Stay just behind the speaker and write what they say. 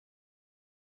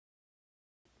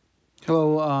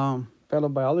Hello, fellow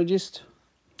biologists.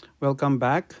 Welcome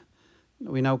back.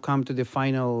 We now come to the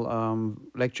final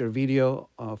lecture video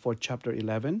for chapter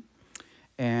 11.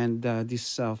 And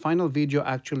this final video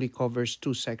actually covers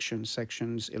two sections,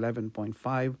 sections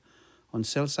 11.5 on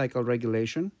cell cycle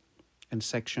regulation and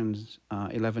sections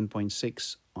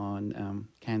 11.6 on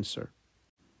cancer.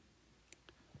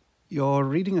 Your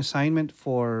reading assignment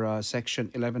for section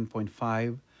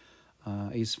 11.5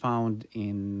 is found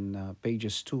in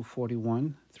pages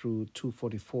 241 through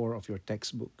 244 of your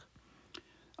textbook.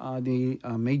 The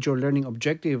major learning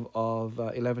objective of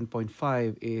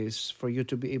 11.5 is for you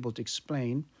to be able to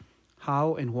explain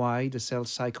how and why the cell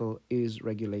cycle is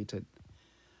regulated.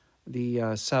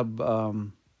 The sub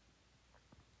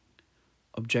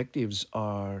objectives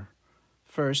are: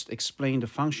 first, explain the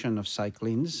function of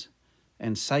cyclins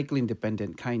and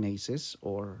cyclin-dependent kinases,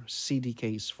 or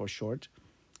CDKs for short,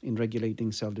 in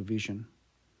regulating cell division.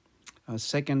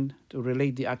 Second, to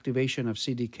relate the activation of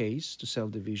CDKs to cell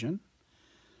division.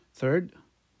 Third,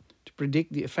 to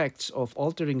predict the effects of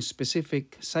altering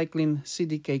specific cyclin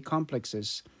CDK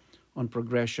complexes on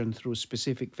progression through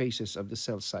specific phases of the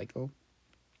cell cycle.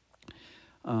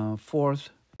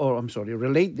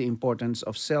 Relate the importance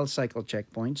of cell cycle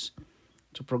checkpoints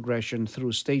to progression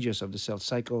through stages of the cell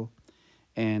cycle.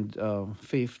 And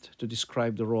fifth, to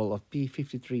describe the role of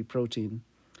p53 protein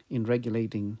in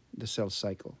regulating the cell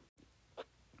cycle.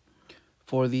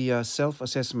 For the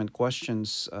self-assessment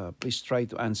questions, please try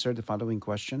to answer the following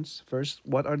questions. First,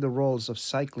 what are the roles of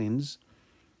cyclins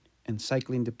and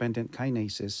cyclin-dependent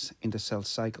kinases in the cell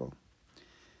cycle?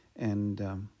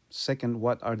 And second,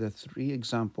 what are three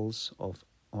examples of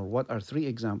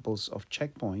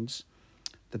checkpoints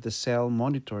that the cell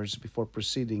monitors before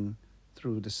proceeding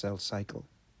through the cell cycle?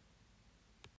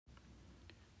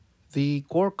 The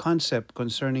core concept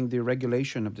concerning the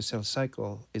regulation of the cell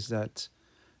cycle is that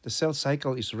the cell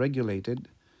cycle is regulated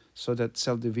so that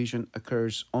cell division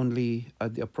occurs only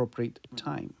at the appropriate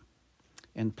time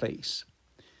and place.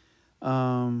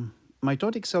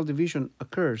 Mitotic cell division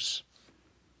occurs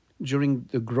during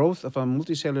the growth of a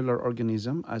multicellular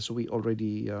organism, as we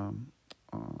already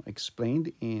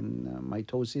explained in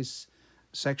mitosis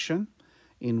section,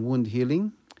 in wound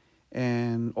healing,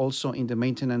 and also in the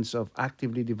maintenance of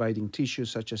actively dividing tissue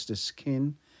such as the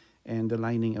skin and the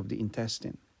lining of the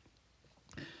intestine.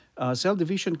 Cell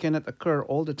division cannot occur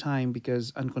all the time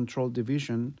because uncontrolled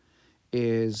division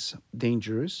is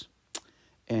dangerous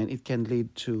and it can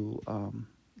lead to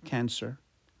cancer.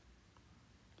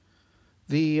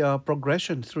 The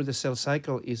progression through the cell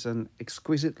cycle is an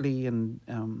exquisitely and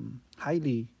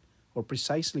highly or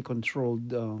precisely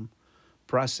controlled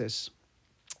process.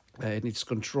 And it's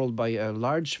controlled by a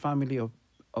large family of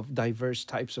diverse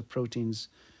types of proteins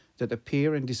that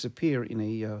appear and disappear in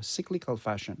a cyclical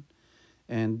fashion,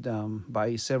 and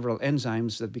by several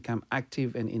enzymes that become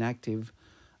active and inactive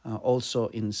also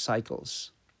in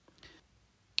cycles.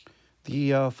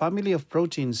 The family of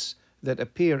proteins that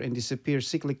appear and disappear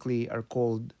cyclically are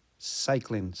called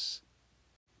cyclins.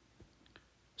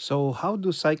 So how do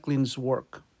cyclins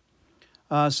work?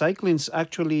 Cyclins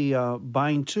actually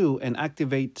bind to and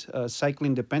activate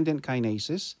cyclin-dependent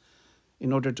kinases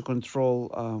in order to control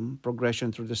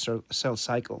progression through the cell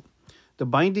cycle. The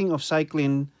binding of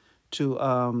cyclin to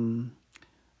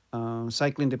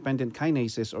cyclin-dependent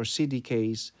kinases, or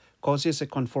CDKs, causes a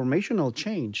conformational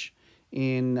change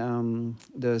in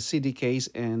the CDKs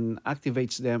and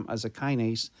activates them as a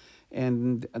kinase.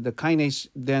 And the kinase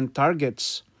then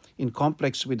targets, in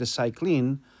complex with the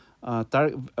cyclin,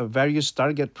 various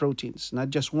target proteins, not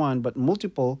just one, but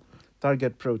multiple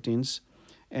target proteins,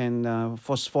 and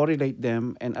phosphorylate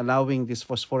them, and allowing these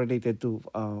phosphorylated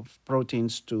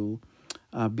proteins to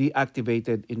be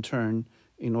activated in turn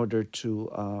in order to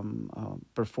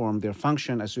perform their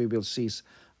function, as we will see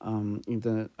in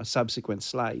the subsequent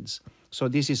slides. So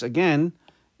this is, again,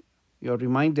 you're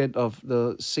reminded of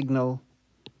the signal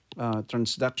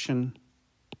transduction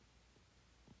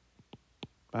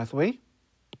pathway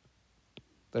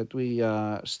that we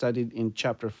studied in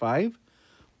chapter 5.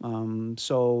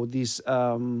 So this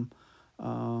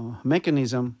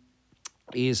mechanism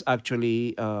is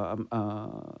actually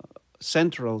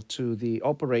central to the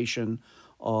operation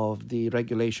of the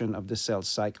regulation of the cell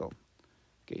cycle.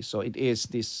 Okay, so it is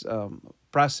this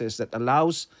process that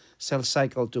allows cell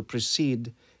cycle to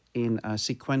proceed in a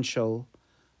sequential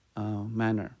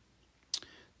manner.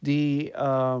 The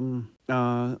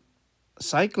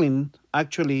cyclin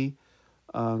actually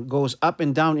goes up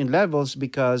and down in levels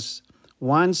because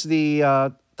once the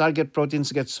target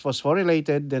proteins gets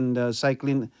phosphorylated, then the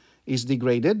cyclin is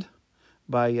degraded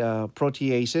by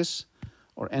proteases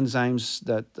or enzymes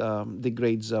that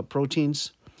degrades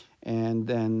proteins, and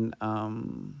then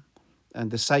and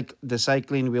the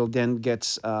cyclin will then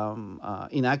gets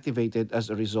inactivated as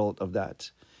a result of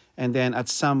that. And then at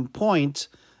some point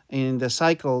in the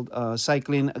cycle,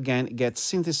 cyclin again gets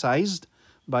synthesized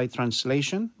by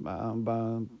translation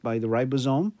by the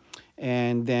ribosome,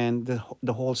 and then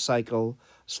the whole cycle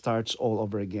starts all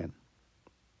over again.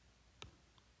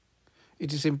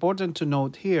 It is important to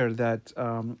note here that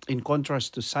in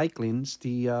contrast to cyclins,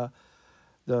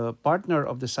 the partner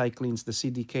of the cyclins, the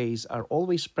CDKs, are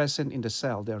always present in the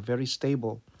cell. They are very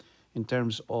stable in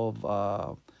terms of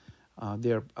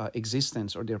their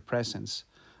existence or their presence,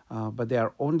 but they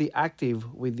are only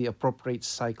active with the appropriate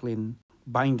cyclin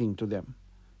binding to them.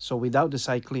 So without the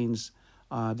cyclins,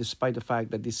 despite the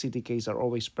fact that the CDKs are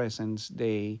always present,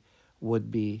 they would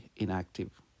be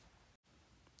inactive.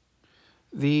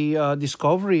 The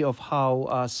discovery of how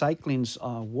cyclins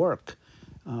work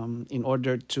in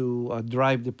order to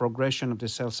drive the progression of the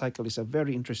cell cycle is a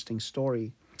very interesting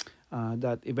story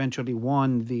that eventually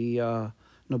won the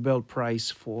Nobel Prize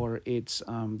for its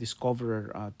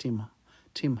discoverer,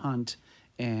 Tim Hunt,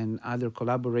 and other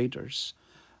collaborators.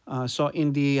 So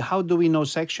in the How Do We Know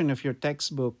section of your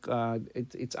textbook,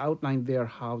 it's outlined there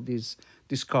how this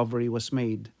discovery was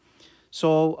made.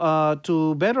 So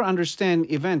to better understand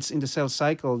events in the cell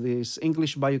cycle, this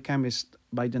English biochemist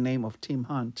by the name of Tim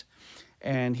Hunt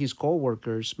and his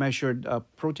co-workers measured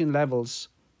protein levels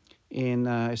in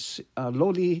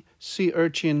lowly sea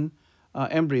urchin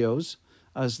embryos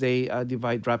as they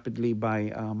divide rapidly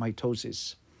by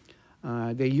mitosis.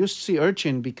 They used sea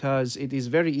urchin because it is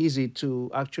very easy to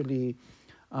actually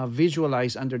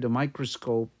visualize under the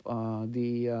microscope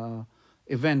the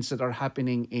events that are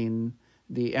happening in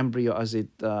the embryo as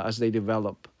they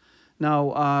develop.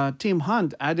 Now, Tim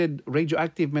Hunt added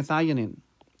radioactive methionine.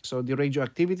 So the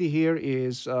radioactivity here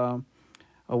is a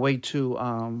way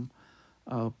to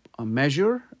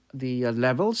measure the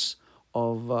levels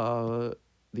of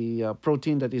the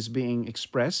protein that is being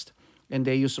expressed. And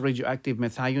they use radioactive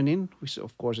methionine, which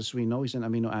of course, as we know, is an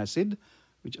amino acid,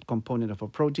 which is a component of our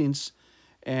proteins.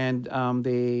 And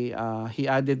he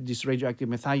added this radioactive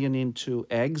methionine to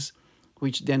eggs,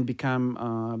 which then became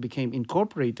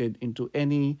incorporated into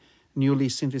any newly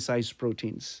synthesized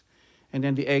proteins. And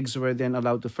then the eggs were then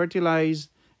allowed to fertilize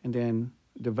and then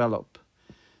develop.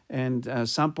 And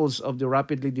samples of the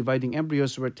rapidly dividing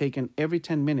embryos were taken every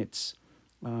 10 minutes.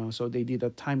 So they did a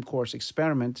time course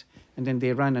experiment, and then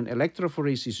they ran an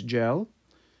electrophoresis gel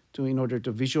in order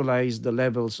to visualize the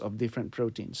levels of different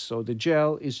proteins. So the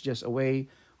gel is just a way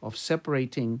of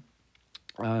separating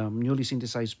newly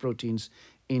synthesized proteins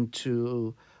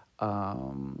into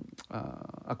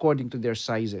according to their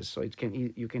sizes. So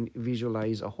you can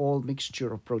visualize a whole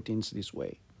mixture of proteins this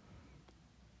way.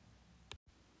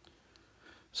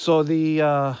 So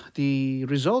the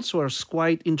results were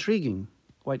quite intriguing,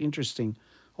 quite interesting.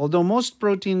 Although most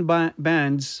protein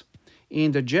bands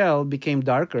in the gel became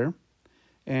darker,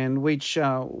 and which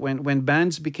when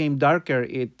bands became darker,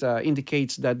 it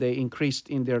indicates that they increased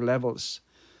in their levels.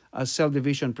 As cell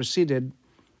division proceeded,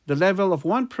 the level of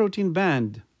one protein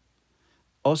band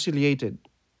oscillated.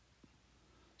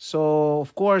 So,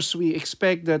 of course, we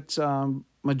expect that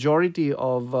majority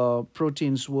of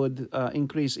proteins would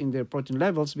increase in their protein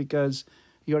levels because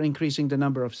you're increasing the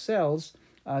number of cells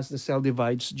as the cell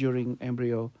divides during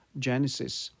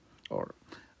embryogenesis, or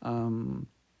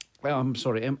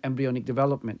embryonic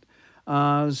development.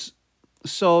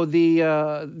 So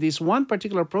this one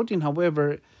particular protein,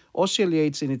 however,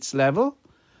 oscillates in its level,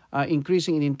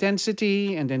 increasing in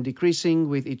intensity and then decreasing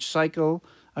with each cycle,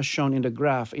 as shown in the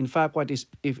graph. In fact,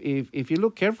 if you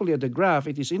look carefully at the graph,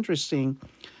 it is interesting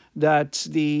that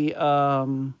the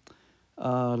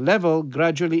level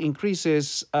gradually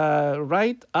increases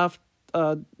right after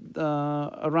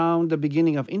around the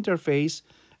beginning of interphase,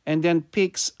 and then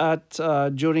peaks at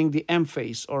during the M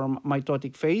phase or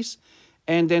mitotic phase,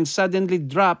 and then suddenly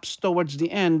drops towards the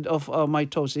end of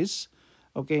mitosis,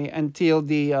 okay, until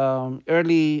the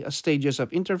early stages of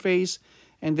interphase,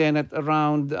 and then at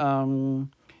around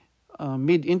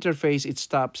mid-interphase, it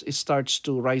starts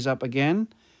to rise up again,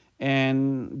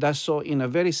 and does so in a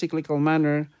very cyclical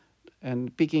manner,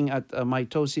 and peaking at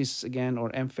mitosis again, or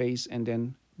M phase, and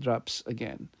then drops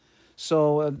again.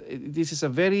 So this is a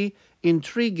very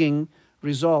intriguing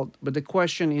result, but the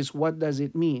question is, what does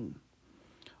it mean?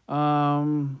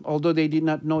 Although they did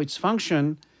not know its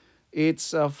function,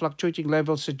 its fluctuating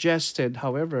level suggested,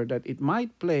 however, that it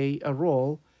might play a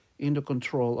role in the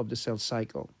control of the cell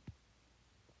cycle.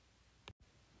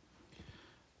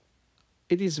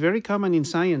 It is very common in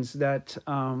science that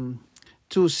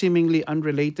two seemingly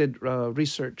unrelated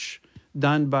research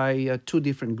done by two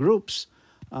different groups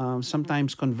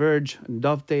sometimes converge and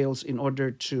dovetails in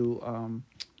order to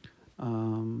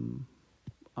um,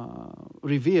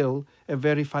 reveal a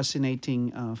very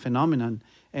fascinating phenomenon.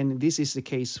 And this is the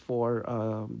case for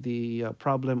the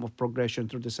problem of progression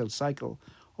through the cell cycle.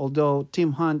 Although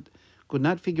Tim Hunt could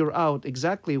not figure out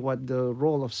exactly what the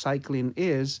role of cyclin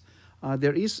is,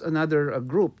 there is another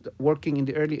group working in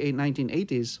the early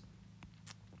 1980s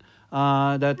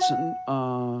that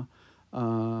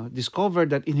discovered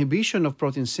that inhibition of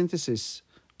protein synthesis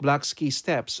blocks key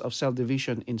steps of cell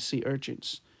division in sea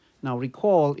urchins. Now,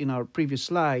 recall in our previous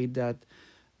slide that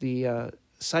the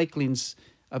cyclins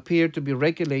appear to be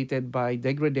regulated by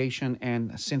degradation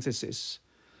and synthesis.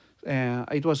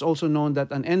 It was also known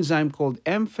that an enzyme called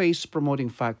M-phase promoting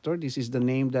factor, this is the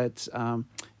name that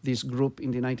this group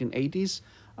in the 1980s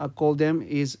called them,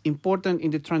 is important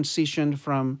in the transition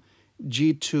from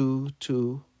G2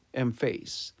 to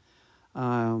M-phase.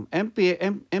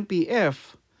 MPF,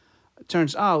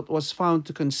 turns out, was found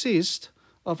to consist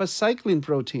of a cyclin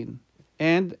protein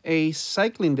and a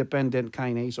cyclin-dependent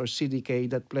kinase, or CDK,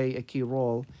 that play a key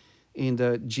role in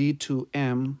the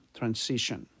G2M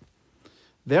transition.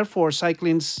 Therefore,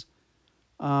 cyclins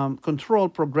control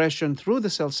progression through the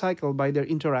cell cycle by their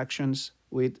interactions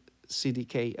with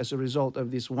CDK. As a result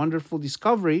of this wonderful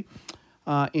discovery,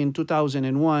 in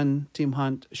 2001, Tim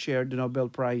Hunt shared the Nobel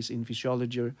Prize in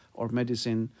Physiology or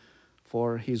Medicine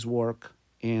for his work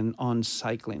on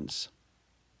cyclins.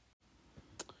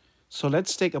 So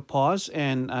let's take a pause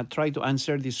and try to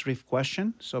answer this RIF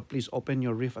question. So please open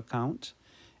your RIF account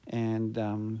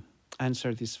and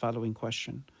answer this following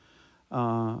question.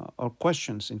 Or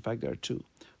questions, in fact, there are two.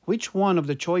 Which one of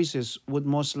the choices would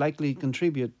most likely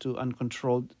contribute to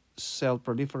uncontrolled cell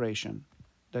proliferation,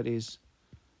 that is,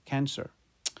 cancer?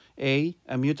 A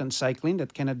mutant cyclin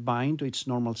that cannot bind to its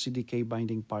normal CDK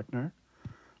binding partner.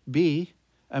 B,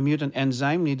 a mutant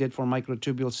enzyme needed for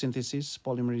microtubule synthesis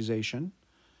polymerization.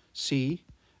 C,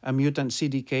 a mutant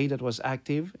CDK that was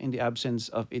active in the absence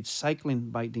of its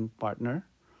cyclin binding partner.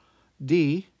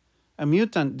 D, a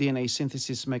mutant DNA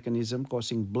synthesis mechanism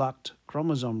causing blocked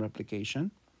chromosome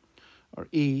replication. Or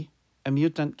E, a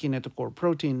mutant kinetochore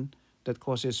protein that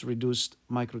causes reduced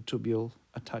microtubule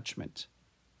attachment.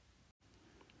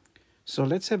 So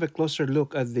let's have a closer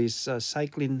look at these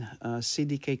cyclin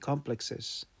CDK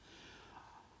complexes.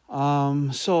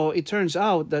 So it turns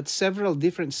out that several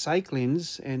different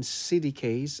cyclins and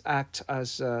CDKs act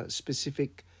as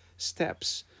specific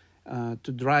steps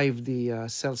to drive the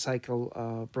cell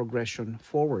cycle progression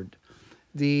forward.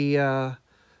 The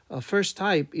first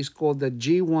type is called the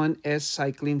G1S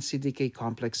cyclin CDK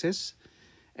complexes,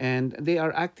 and they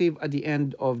are active at the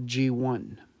end of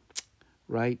G1,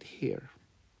 right here,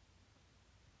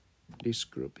 this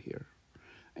group here.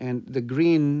 And the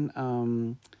green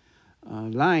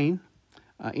line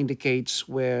indicates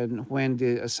when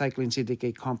the cyclin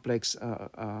CDK complex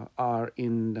are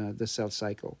in the cell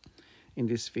cycle in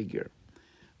this figure.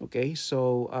 Okay,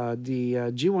 so the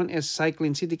G1S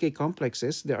cyclin CDK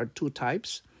complexes, there are two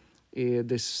types.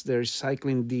 There's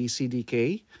cyclin D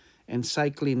CDK and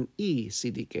cyclin E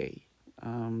CDK.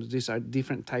 These are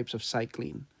different types of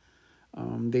cyclin.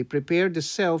 They prepare the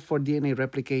cell for DNA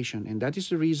replication, and that is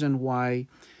the reason why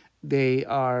they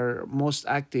are most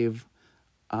active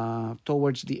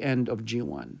towards the end of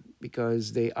G1,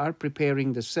 because they are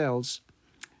preparing the cells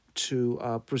to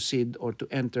proceed or to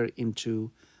enter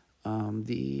into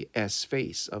the S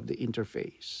phase of the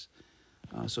interphase.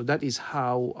 So that is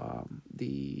how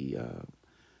the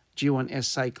G1S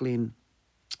cyclin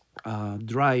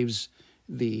drives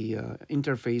the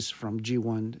interface from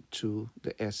G1 to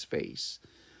the S phase.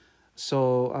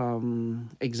 So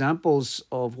examples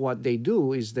of what they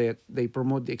do is that they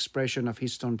promote the expression of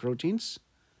histone proteins.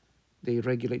 They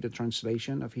regulate the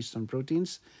translation of histone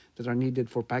proteins that are needed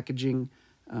for packaging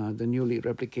the newly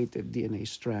replicated DNA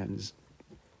strands.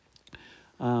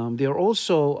 They are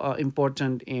also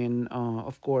important in,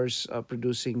 of course,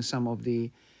 producing some of the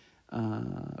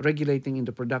regulating in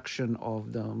the production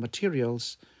of the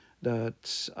materials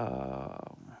that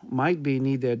might be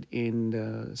needed in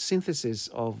the synthesis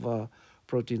of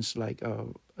proteins like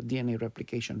DNA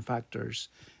replication factors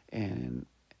and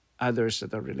others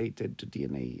that are related to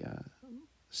DNA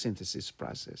synthesis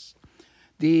process.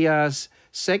 The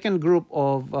second group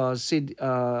of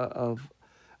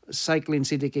cyclin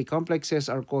CDK complexes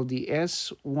are called the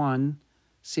S1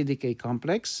 CDK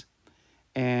complex.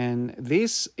 And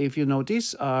these, if you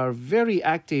notice, are very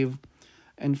active,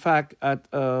 in fact, at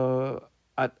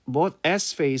both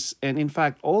S phase and, in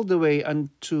fact, all the way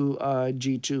into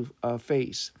G2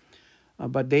 phase.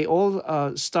 but they all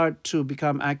start to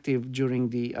become active during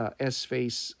the S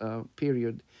phase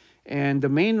period. And the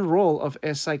main role of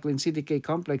S-cyclin CDK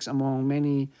complex, among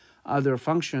many other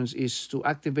functions, is to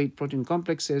activate protein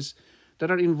complexes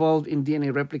that are involved in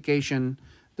DNA replication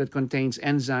that contains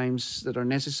enzymes that are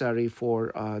necessary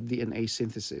for DNA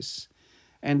synthesis.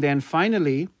 And then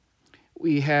finally,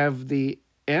 we have the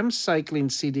M-cyclin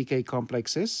CDK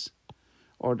complexes,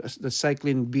 or the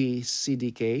cyclin B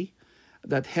CDK,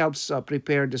 that helps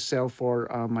prepare the cell for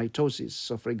mitosis.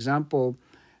 So, for example,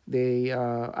 they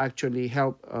actually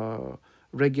help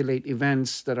regulate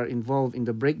events that are involved in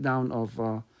the breakdown of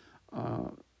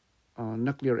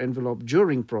nuclear envelope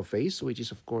during prophase, which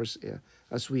is, of course,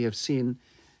 as we have seen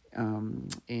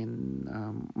in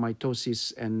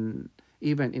mitosis and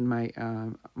even in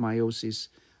meiosis,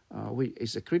 which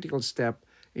is a critical step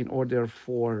in order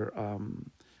for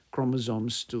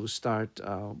chromosomes to start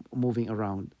moving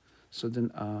around. So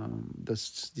then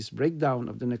this breakdown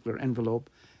of the nuclear envelope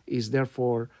is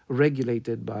therefore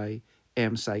regulated by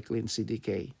M-cyclin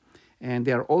CDK. And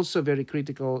they are also very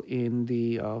critical in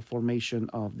the formation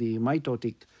of the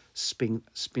mitotic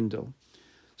spindle.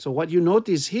 So what you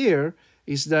notice here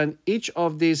is that each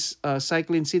of these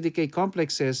cyclin CDK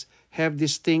complexes have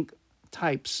distinct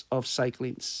types of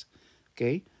cyclins.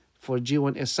 Okay, for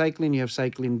G1 S-cyclin, you have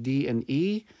cyclin D and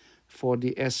E. For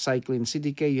the S-cyclin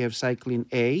CDK, you have cyclin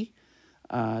A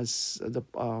as the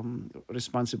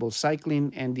responsible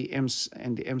cyclin, and the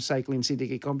M-cyclin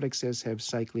CDK complexes have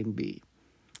cyclin B.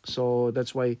 So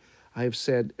that's why I've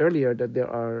said earlier that there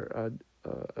are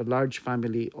a large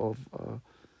family of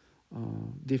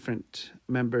different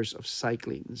members of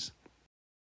cyclins.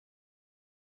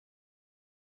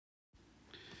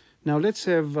 Now let's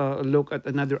have a look at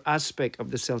another aspect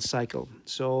of the cell cycle.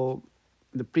 So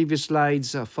the previous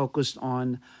slides focused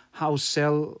on how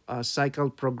cell cycle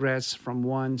progress from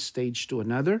one stage to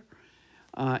another.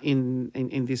 In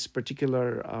this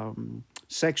particular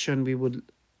section, we would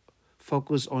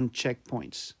focus on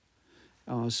checkpoints.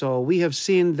 So we have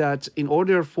seen that in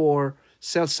order for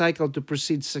cell cycle to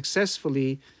proceed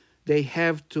successfully, they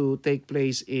have to take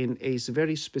place in a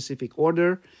very specific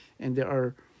order, and there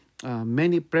are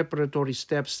many preparatory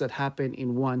steps that happen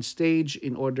in one stage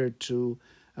in order to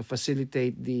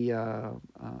facilitate the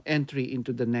entry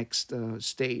into the next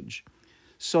stage.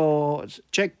 So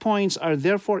checkpoints are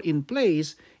therefore in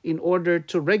place in order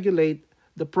to regulate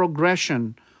the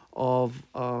progression of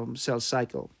cell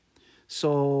cycle.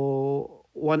 So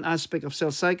one aspect of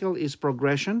cell cycle is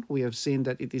progression. We have seen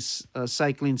that it is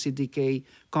cyclin CDK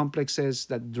complexes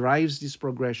that drives this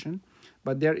progression,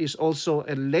 but there is also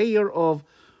a layer of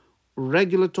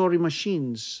regulatory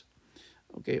machines,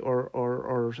 okay,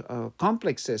 or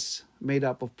complexes made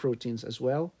up of proteins as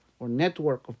well, or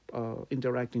network of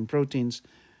interacting proteins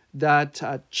that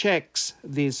checks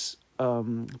this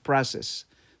process.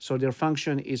 So their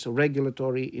function is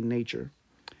regulatory in nature.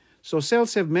 So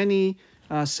cells have many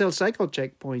cell cycle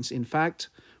checkpoints, in fact,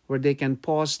 where they can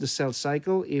pause the cell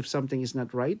cycle if something is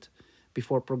not right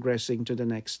before progressing to the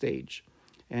next stage.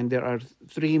 And there are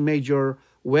three major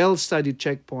well-studied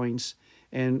checkpoints.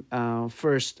 And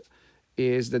first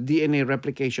is the DNA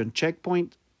replication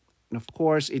checkpoint. And of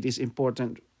course, it is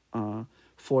important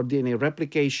for DNA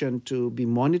replication to be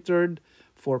monitored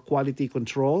for quality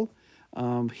control.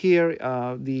 Here,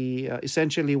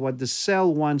 essentially what the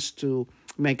cell wants to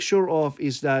make sure of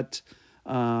is that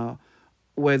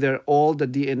whether all the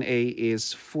DNA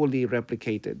is fully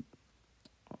replicated.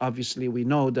 Obviously, we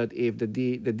know that if the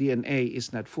DNA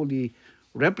is not fully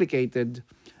replicated,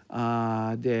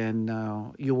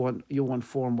 then you won't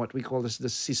form what we call as the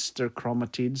sister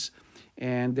chromatids,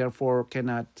 and therefore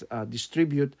cannot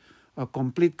distribute a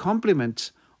complete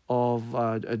complement of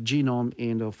a genome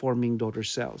in the forming daughter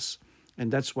cells.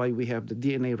 And that's why we have the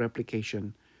DNA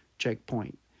replication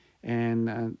checkpoint.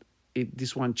 And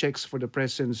this one checks for the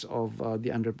presence of the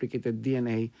unreplicated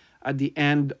DNA at the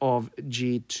end of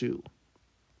G2,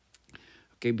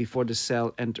 okay, before the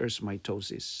cell enters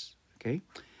mitosis, okay?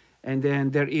 And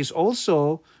then there is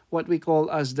also what we call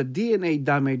as the DNA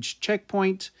damage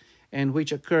checkpoint, and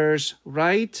which occurs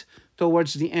right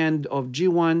towards the end of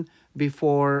G1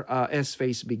 before S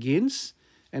phase begins.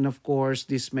 And of course,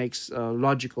 this makes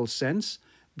logical sense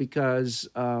because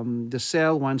the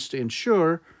cell wants to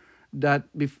ensure that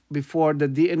before the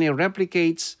DNA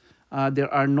replicates,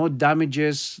 there are no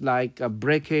damages like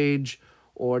breakage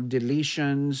or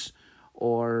deletions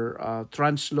or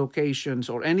translocations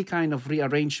or any kind of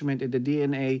rearrangement in the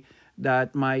DNA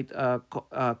that might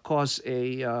cause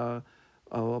a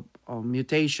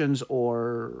mutations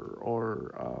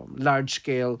or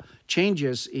large-scale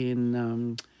changes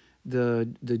in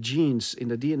the genes in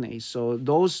the DNA. So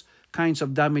those kinds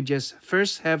of damages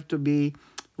first have to be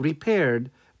repaired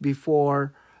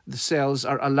before the cells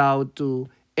are allowed to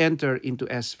enter into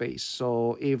S phase.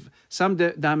 So if some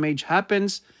damage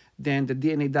happens, then the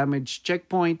DNA damage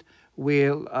checkpoint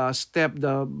will step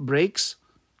the brakes,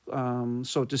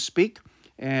 so to speak,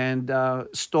 and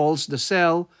stalls the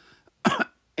cell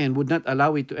and would not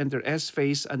allow it to enter S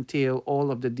phase until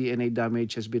all of the DNA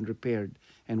damage has been repaired.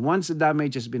 And once the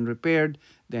damage has been repaired,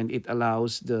 then it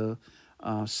allows the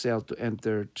cell to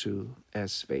enter to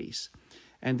S phase.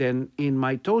 And then in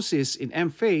mitosis, in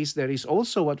M phase, there is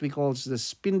also what we call the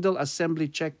spindle assembly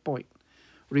checkpoint.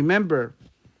 Remember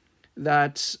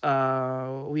that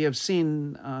we have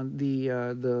seen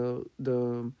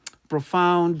the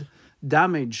profound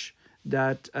damage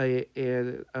that a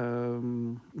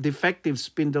defective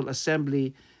spindle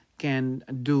assembly can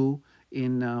do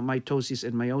in mitosis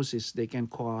and meiosis. They can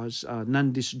cause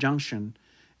non-disjunction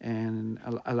and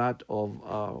a lot of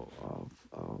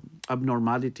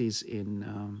abnormalities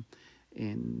in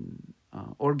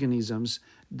organisms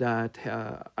that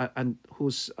and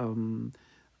whose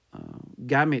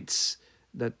gametes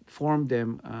that form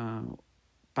them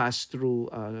pass through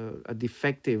a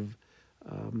defective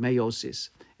meiosis.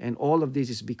 And all of this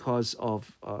is because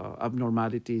of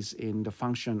abnormalities in the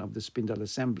function of the spindle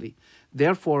assembly.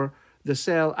 Therefore, the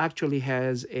cell actually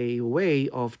has a way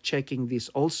of checking this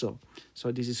also.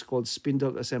 So this is called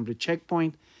spindle assembly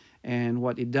checkpoint. And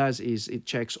what it does is it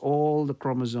checks all the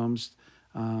chromosomes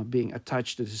being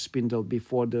attached to the spindle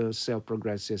before the cell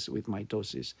progresses with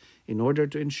mitosis, in order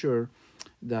to ensure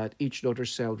that each daughter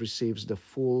cell receives the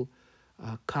full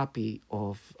copy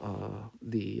of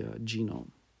the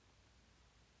genome.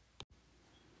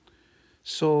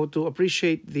 So to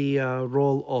appreciate the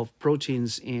role of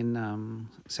proteins in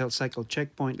cell cycle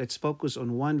checkpoint, let's focus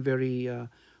on one very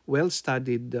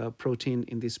well-studied protein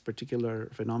in this particular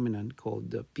phenomenon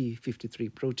called the p53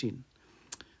 protein.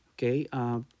 Okay,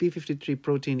 p53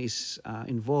 protein is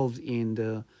involved in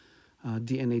the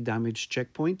DNA damage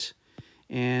checkpoint,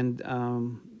 and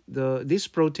this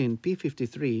protein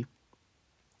p53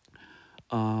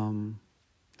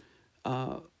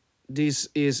 this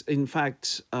is in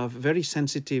fact very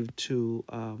sensitive to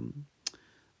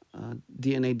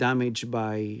DNA damage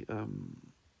by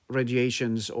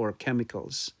radiations or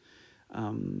chemicals.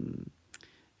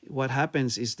 What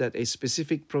happens is that a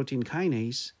specific protein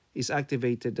kinase is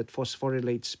activated that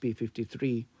phosphorylates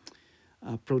p53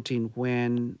 protein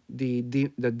when the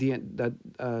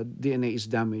DNA is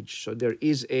damaged. So there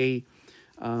is a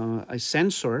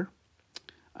sensor,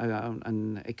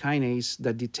 a kinase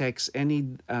that detects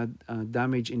any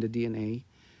damage in the DNA,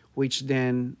 which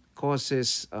then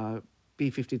causes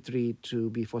p53 to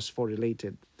be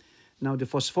phosphorylated. Now, the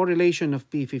phosphorylation of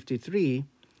p53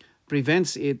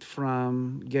 prevents it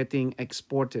from getting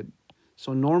exported.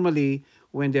 So normally,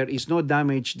 when there is no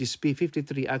damage, this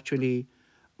p53 actually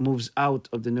moves out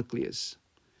of the nucleus.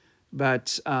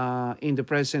 But in the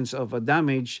presence of a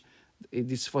damage,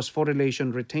 this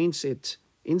phosphorylation retains it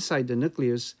inside the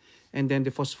nucleus, and then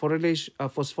the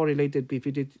phosphorylated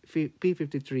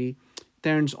p53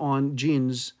 turns on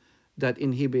genes that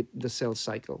inhibit the cell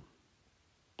cycle.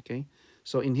 Okay,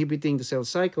 so inhibiting the cell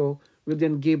cycle will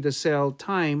then give the cell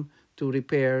time to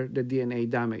repair the DNA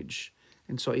damage.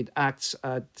 And so it acts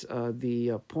at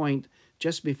the point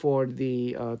just before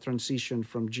the transition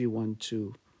from G1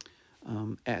 to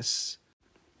S.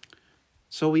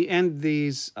 So we end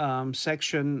this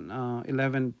section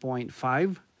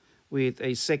 11.5 with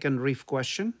a second RIF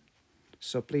question.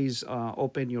 So please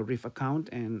open your RIF account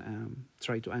and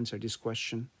try to answer this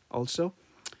question also.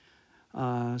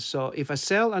 So if a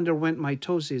cell underwent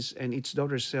mitosis and its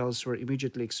daughter cells were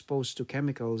immediately exposed to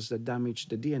chemicals that damaged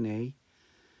the DNA,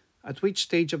 at which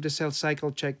stage of the cell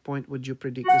cycle checkpoint would you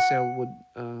predict the cell would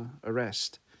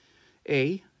arrest?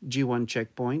 A, G1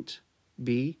 checkpoint,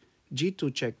 B,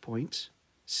 G2 checkpoint,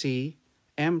 C,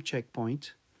 M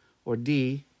checkpoint, or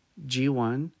D,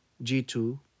 G1,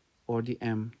 G2, or the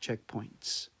M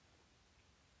checkpoints.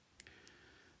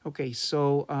 Okay,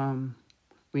 so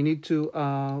we need to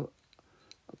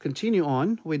continue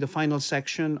on with the final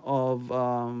section of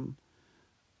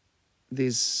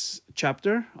this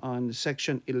chapter on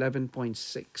section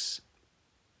 11.6.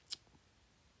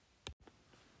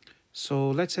 So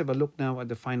let's have a look now at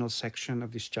the final section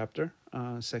of this chapter,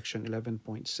 section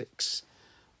 11.6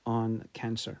 on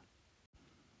cancer.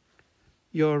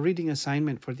 Your reading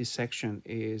assignment for this section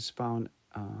is found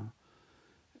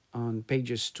on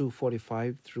pages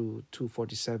 245 through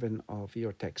 247 of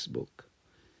your textbook.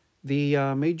 The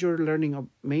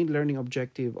main learning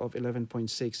objective of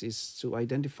 11.6 is to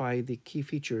identify the key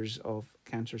features of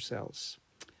cancer cells.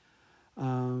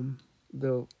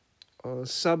 The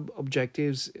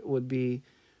sub-objectives would be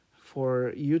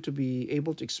for you to be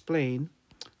able to explain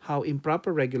how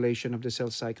improper regulation of the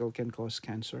cell cycle can cause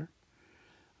cancer.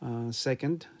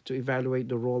 Second, to evaluate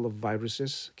the role of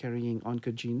viruses carrying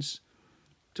oncogenes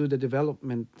to the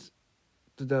development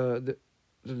to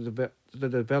the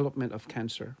development of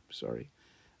cancer. Sorry.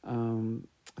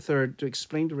 Third, to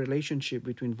explain the relationship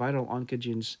between viral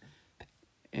oncogenes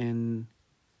and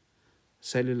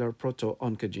cellular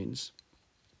proto-oncogenes.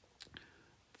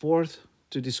 Fourth,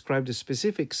 to describe the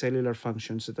specific cellular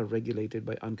functions that are regulated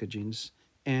by oncogenes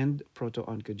and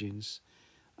proto-oncogenes.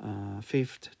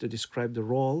 Fifth, to describe the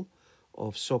role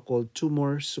of so-called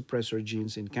tumor suppressor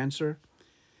genes in cancer.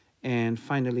 And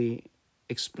finally,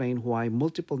 explain why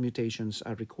multiple mutations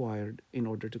are required in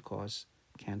order to cause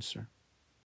cancer.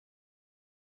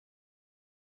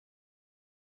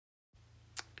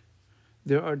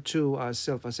 There are two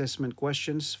self-assessment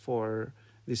questions for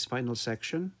this final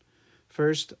section.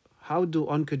 First, how do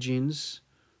oncogenes,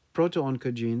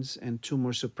 proto-oncogenes, and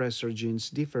tumor suppressor genes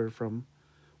differ from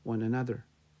one another?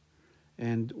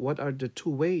 And what are the two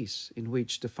ways in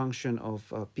which the function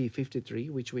of P53,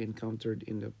 which we encountered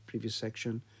in the previous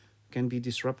section, can be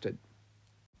disrupted?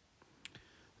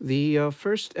 The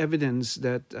first evidence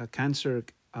that cancer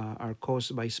are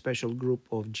caused by a special group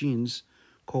of genes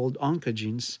called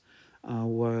oncogenes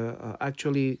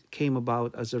actually came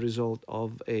about as a result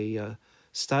of a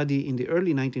study in the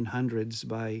early 1900s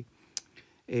by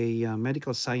a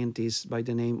medical scientist by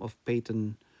the name of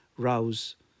Peyton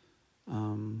Rouse,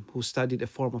 who studied a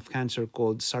form of cancer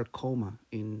called sarcoma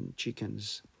in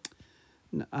chickens.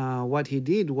 What he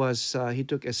did was he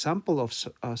took a sample of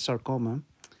sarcoma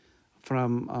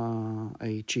from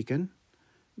a chicken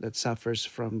that suffers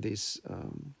from this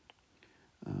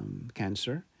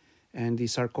cancer. And the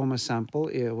sarcoma sample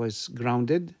was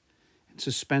grounded,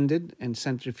 suspended, and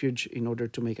centrifuged in order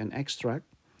to make an extract.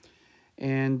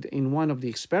 And in one of the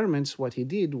experiments, what he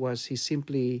did was he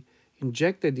simply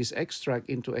injected this extract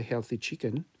into a healthy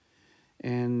chicken.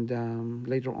 And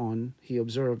later on, he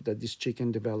observed that this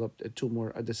chicken developed a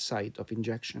tumor at the site of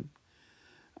injection.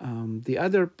 The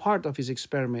other part of his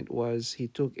experiment was he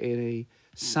took a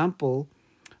sample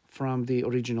from the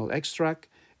original extract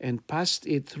and passed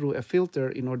it through a filter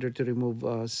in order to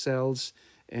remove cells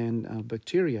and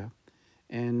bacteria,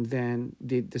 and then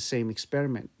did the same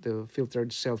experiment. The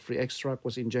filtered cell-free extract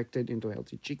was injected into a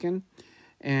healthy chicken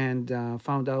and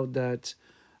found out that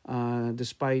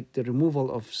despite the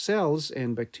removal of cells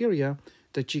and bacteria,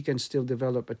 the chicken still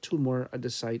developed a tumor at the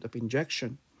site of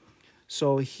injection.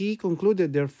 So he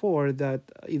concluded, therefore, that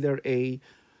either a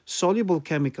soluble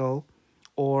chemical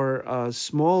or a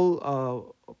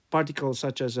small particle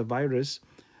such as a virus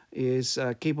is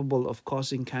capable of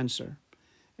causing cancer.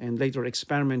 And later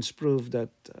experiments proved that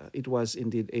it was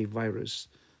indeed a virus.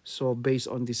 So based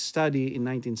on this study in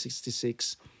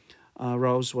 1966,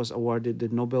 Rouse was awarded the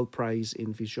Nobel Prize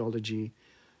in Physiology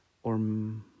or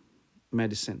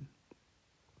Medicine.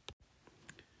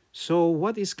 So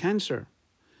what is cancer?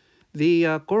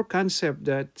 The core concept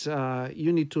that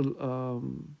you need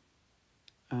to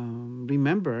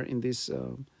remember in this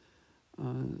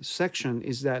section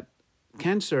is that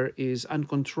cancer is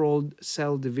uncontrolled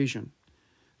cell division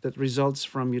that results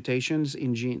from mutations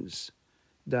in genes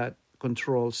that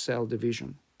control cell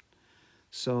division.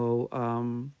 So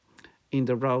in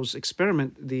the Rouse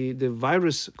experiment, the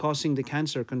virus causing the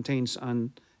cancer contains,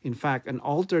 in fact, an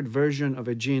altered version of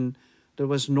a gene that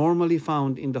was normally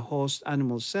found in the host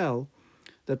animal cell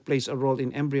that plays a role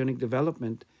in embryonic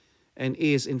development and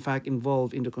is, in fact,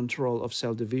 involved in the control of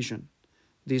cell division.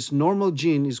 This normal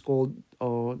gene is called,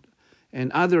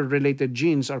 and other related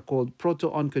genes are called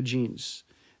proto-oncogenes.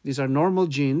 These are normal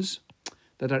genes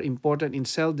that are important in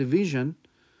cell division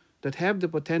that have the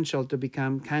potential to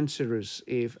become cancerous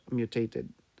if mutated.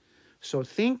 So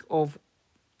think of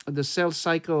the cell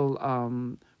cycle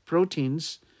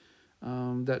proteins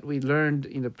that we learned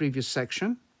in the previous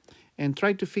section and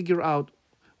try to figure out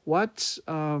what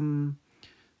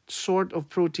sort of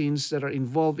proteins that are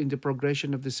involved in the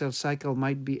progression of the cell cycle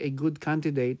might be a good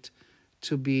candidate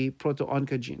to be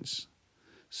proto-oncogenes.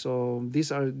 So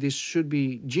these should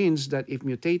be genes that, if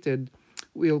mutated,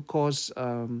 will cause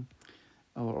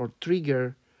or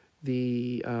trigger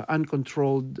the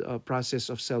uncontrolled process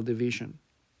of cell division.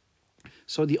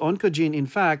 So the oncogene, in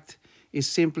fact, is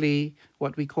simply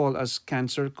what we call as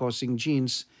cancer-causing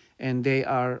genes, and they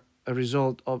are a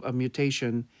result of a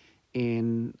mutation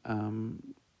in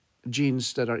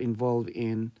genes that are involved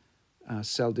in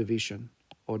cell division.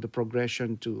 or the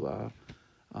progression to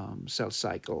cell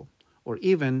cycle, or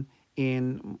even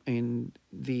in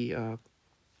the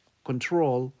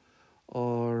control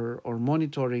or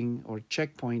monitoring or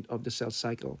checkpoint of the cell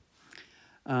cycle.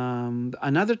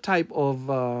 Another type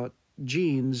of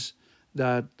genes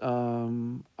that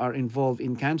are involved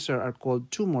in cancer are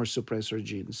called tumor suppressor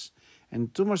genes.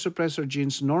 And tumor suppressor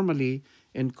genes normally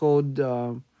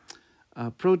encode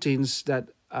proteins that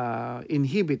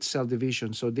inhibit cell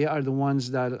division. So they are the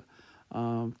ones that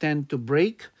tend to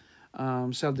break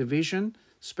cell division,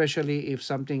 especially if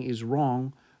something is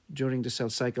wrong during the cell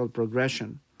cycle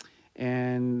progression.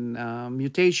 And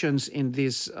mutations in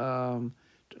these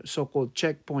so-called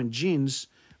checkpoint genes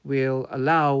will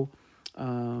allow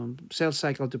cell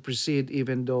cycle to proceed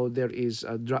even though there is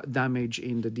damage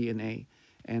in the DNA.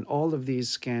 And all of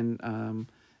these can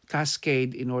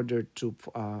cascade in order to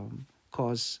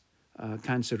cause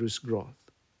cancerous growth.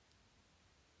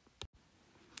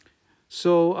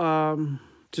 So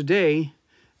today,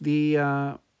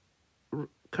 the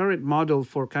current model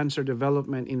for cancer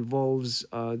development involves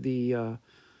the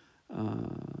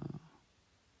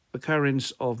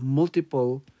occurrence of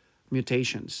multiple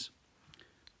mutations.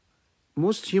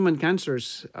 Most human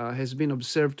cancers has been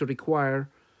observed to require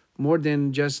more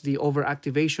than just the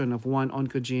overactivation of one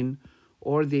oncogene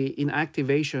or the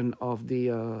inactivation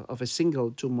of a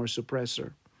single tumor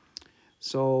suppressor.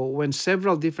 So when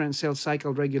several different cell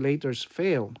cycle regulators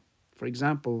fail, for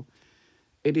example,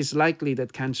 it is likely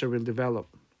that cancer will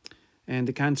develop. And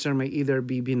the cancer may either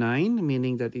be benign,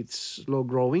 meaning that it's slow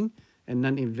growing and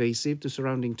non-invasive to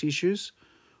surrounding tissues,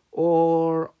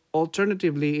 or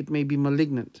alternatively, it may be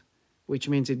malignant, which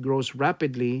means it grows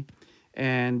rapidly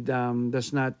and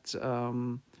does not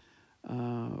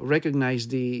recognize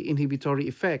the inhibitory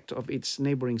effect of its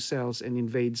neighboring cells and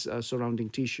invades surrounding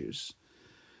tissues.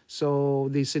 So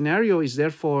the scenario is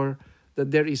therefore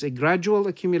that there is a gradual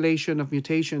accumulation of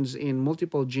mutations in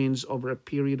multiple genes over a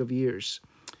period of years.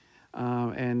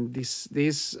 And this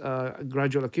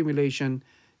gradual accumulation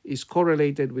is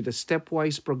correlated with a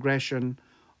stepwise progression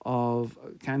of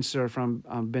cancer from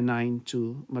benign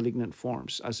to malignant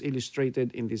forms, as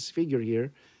illustrated in this figure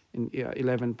here in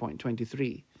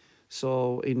 11.23.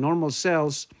 So in normal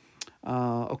cells,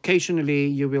 occasionally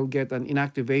you will get an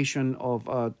inactivation of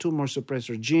a tumor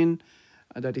suppressor gene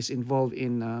that is involved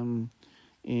in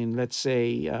let's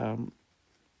say, a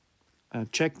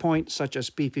checkpoint such as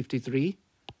P53,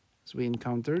 as we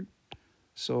encountered.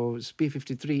 So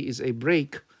P53 is a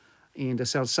break in the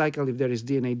cell cycle if there is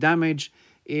DNA damage.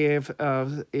 If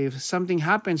something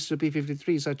happens to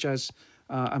P53, such as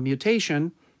a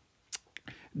mutation,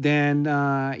 then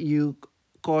you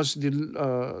cause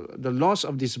the loss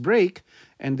of this break,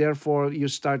 and therefore you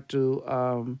start to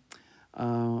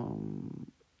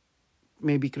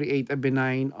maybe create a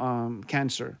benign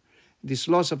cancer. This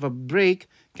loss of a break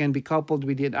can be coupled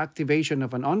with the activation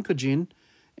of an oncogene,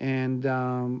 and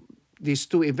these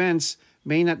two events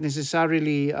may not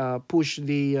necessarily push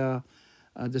the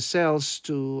cells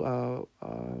to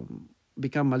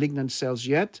become malignant cells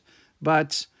yet,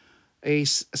 but a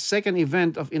second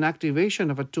event of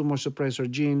inactivation of a tumor suppressor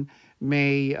gene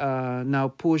may now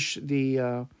push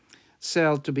the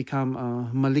cell to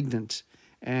become malignant.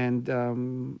 And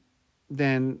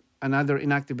then another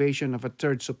inactivation of a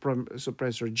third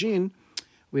suppressor gene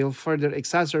will further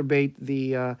exacerbate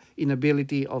the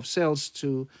inability of cells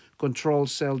to control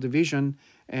cell division,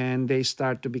 and they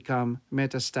start to become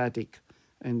metastatic.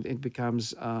 And it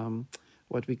becomes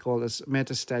what we call as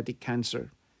metastatic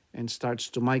cancer, and starts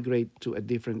to migrate to a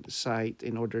different site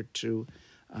in order to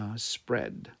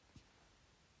spread.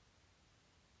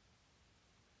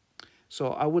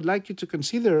 So I would like you to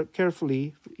consider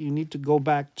carefully. You need to go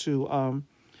back to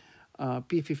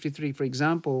P53, for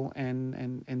example,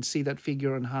 and see that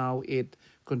figure on how it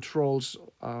controls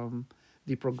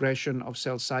the progression of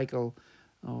cell cycle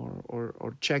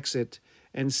or checks it,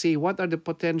 and see what are the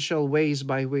potential ways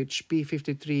by which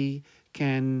P53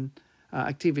 can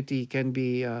activity can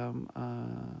be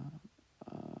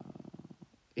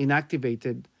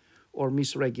inactivated or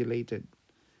misregulated.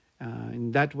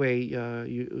 In that way,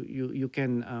 you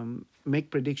can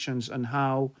make predictions on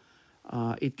how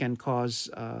it can cause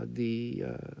the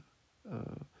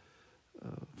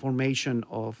formation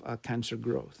of cancer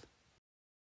growth.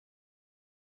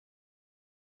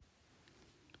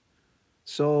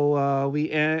 So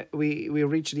we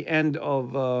reach the end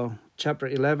of chapter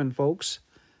 11, folks.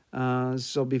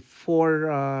 So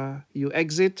before you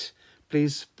exit,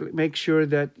 please make sure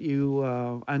that you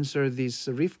answer this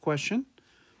brief question.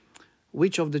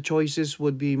 Which of the choices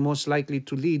would be most likely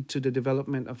to lead to the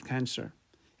development of cancer?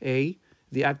 A,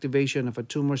 the activation of a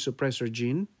tumor suppressor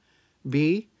gene.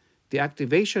 B, the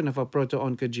activation of a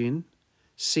proto-oncogene.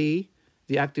 C,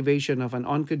 the activation of an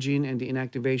oncogene and the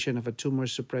inactivation of a tumor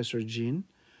suppressor gene.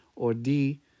 Or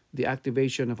D, the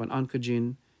activation of an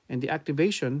oncogene and the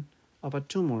activation of a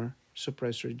tumor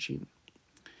suppressor gene.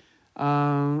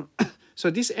 Uh, so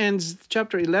this ends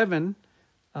chapter 11,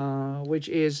 which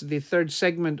is the third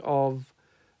segment of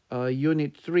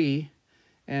Unit 3.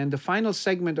 And the final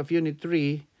segment of Unit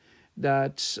 3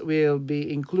 that will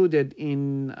be included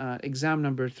in exam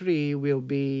number 3 will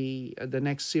be the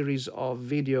next series of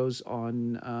videos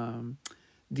on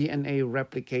DNA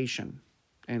replication.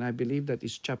 And I believe that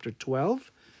is chapter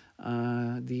 12.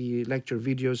 The lecture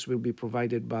videos will be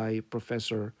provided by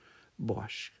Professor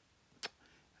Bosch.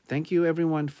 Thank you,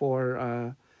 everyone,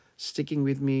 for sticking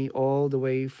with me all the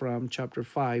way from chapter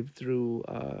 5 through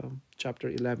chapter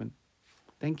 11.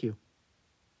 Thank you.